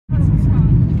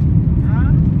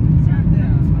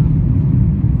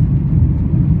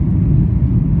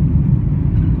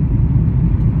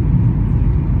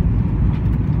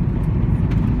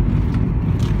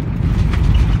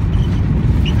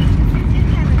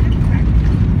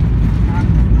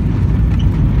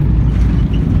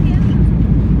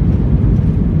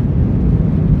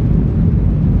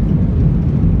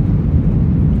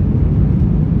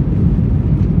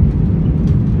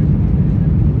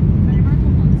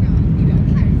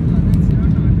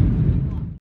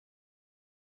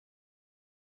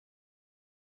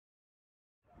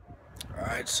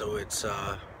Alright, so it's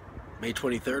May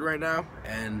 23rd right now,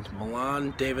 and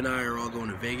Milan, Dave and I are all going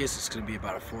to Vegas. It's going to be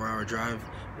about a 4-hour drive.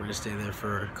 We're going to stay there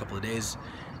for a couple of days.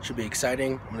 Should be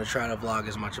exciting. I'm going to try to vlog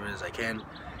as much of it as I can.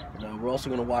 And, we're also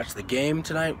going to watch the game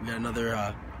tonight. We got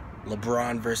another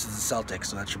LeBron versus the Celtics,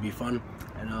 so that should be fun.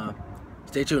 And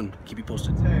stay tuned. Keep you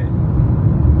posted. Hey,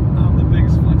 I'm the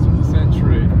biggest flex of the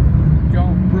century.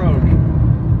 Going broke.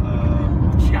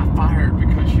 She got fired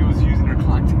because she was using her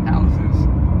clients' houses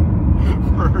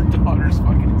for her daughter's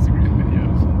fucking Instagram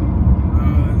videos.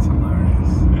 Oh, that's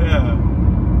hilarious. Yeah.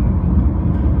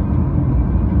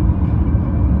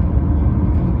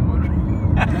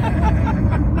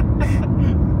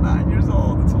 9 years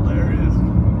old, it's hilarious.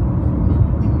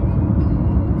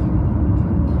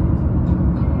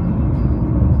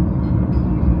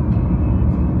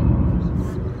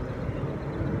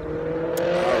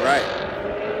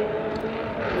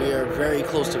 We are very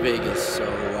close to Vegas, so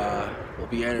we'll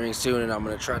be entering soon, and I'm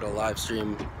going to try to live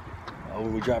stream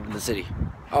when we drive to the city.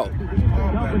 Oh.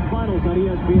 Finals on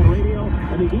ESPN Radio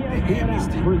and the ESPN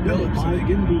app presented by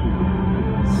Indeed.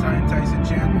 Sign Tyson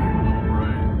Chandler.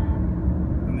 Right.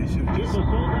 And they should have just told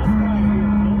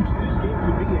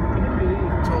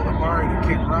Amari to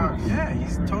kick rocks. Yeah,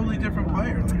 he's a totally different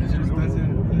player. Like, he just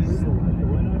doesn't.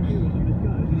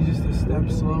 He's just a step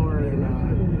slower.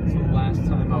 And So the last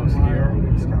time I was here,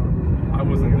 I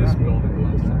was in this building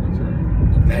last time I was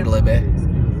here. Handle it,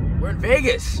 man. We're in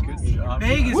Vegas. Good job.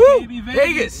 Vegas, Woo! baby,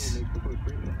 Vegas.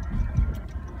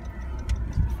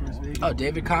 Oh,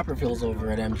 David Copperfield's over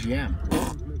at MGM.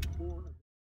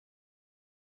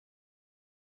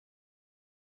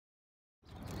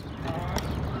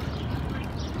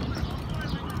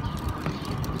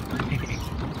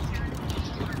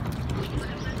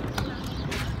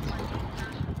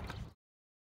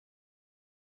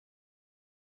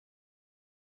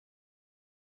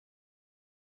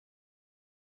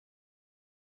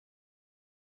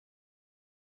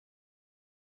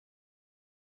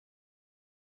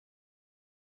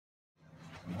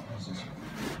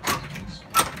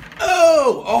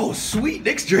 Oh, sweet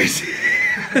Knicks jersey.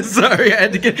 Sorry, I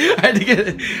had to get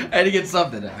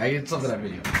something. I get something on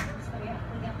video.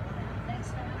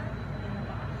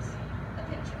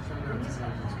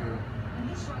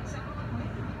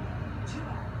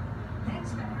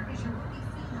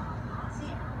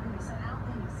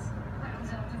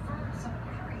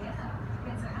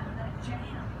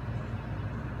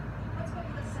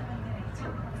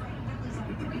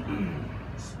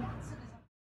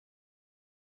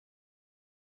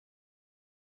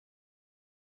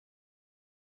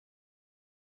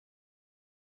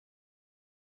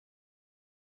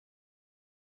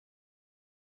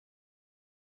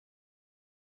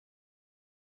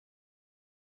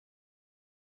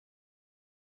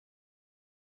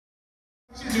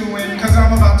 What you doing? Cause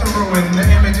I'm about to ruin the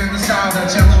image and the style that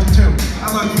you look to.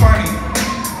 I look funny,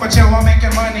 but yo, I'm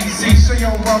making money. See, so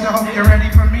yo, world, I hope you're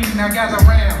ready for me. Now gather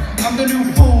round. I'm the new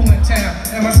fool in town,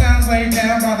 and my sound's laid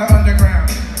down by the underground.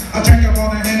 I drink up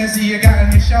all the Hennessy you got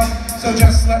on your shelf, so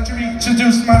just let me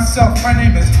introduce myself. My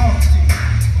name is Humpty,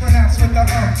 pronounced with the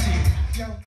Humpty. Yo.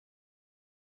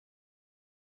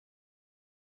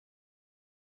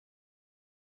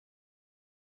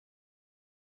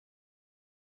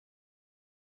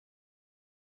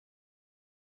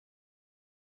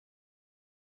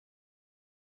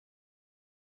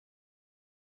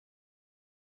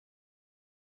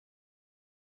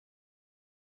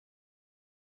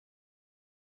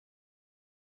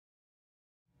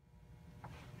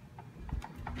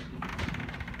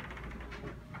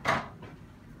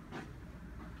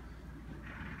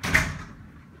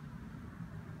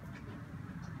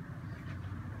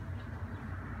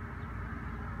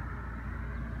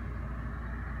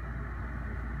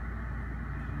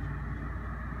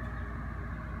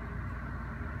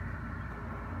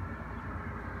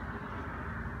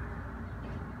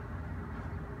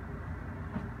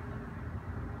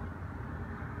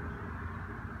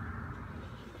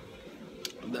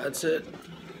 That's it.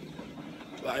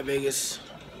 Bye, Vegas.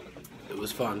 It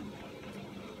was fun.